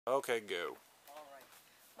Okay, go. Alright.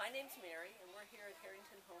 My name's Mary, and we're here at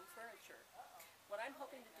Harrington Home Furniture. What I'm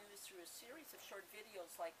hoping to do is through a series of short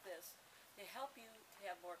videos like this to help you to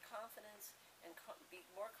have more confidence and be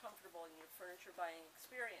more comfortable in your furniture buying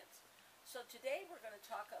experience. So today we're going to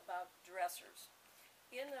talk about dressers.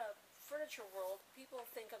 In the furniture world, people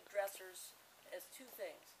think of dressers as two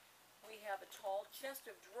things. We have a tall chest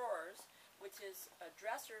of drawers, which is a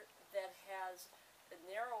dresser that has a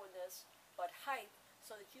narrowness but height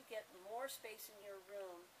so that you get more space in your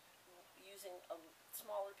room using a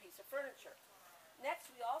smaller piece of furniture. Next,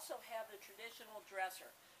 we also have the traditional dresser.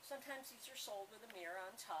 Sometimes these are sold with a mirror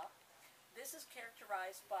on top. This is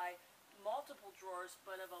characterized by multiple drawers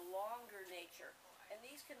but of a longer nature. And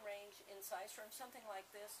these can range in size from something like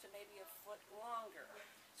this to maybe a foot longer.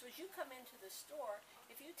 So as you come into the store,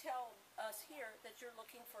 if you tell us here that you're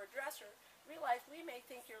looking for a dresser, realize we may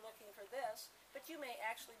think you're looking for this, but you may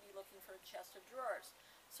actually be looking for a chest of drawers.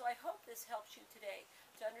 So I hope this helps you today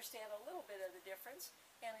to understand a little bit of the difference.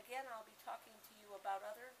 And again, I'll be talking to you about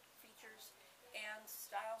other features and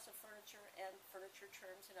styles of furniture and furniture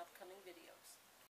terms in upcoming videos.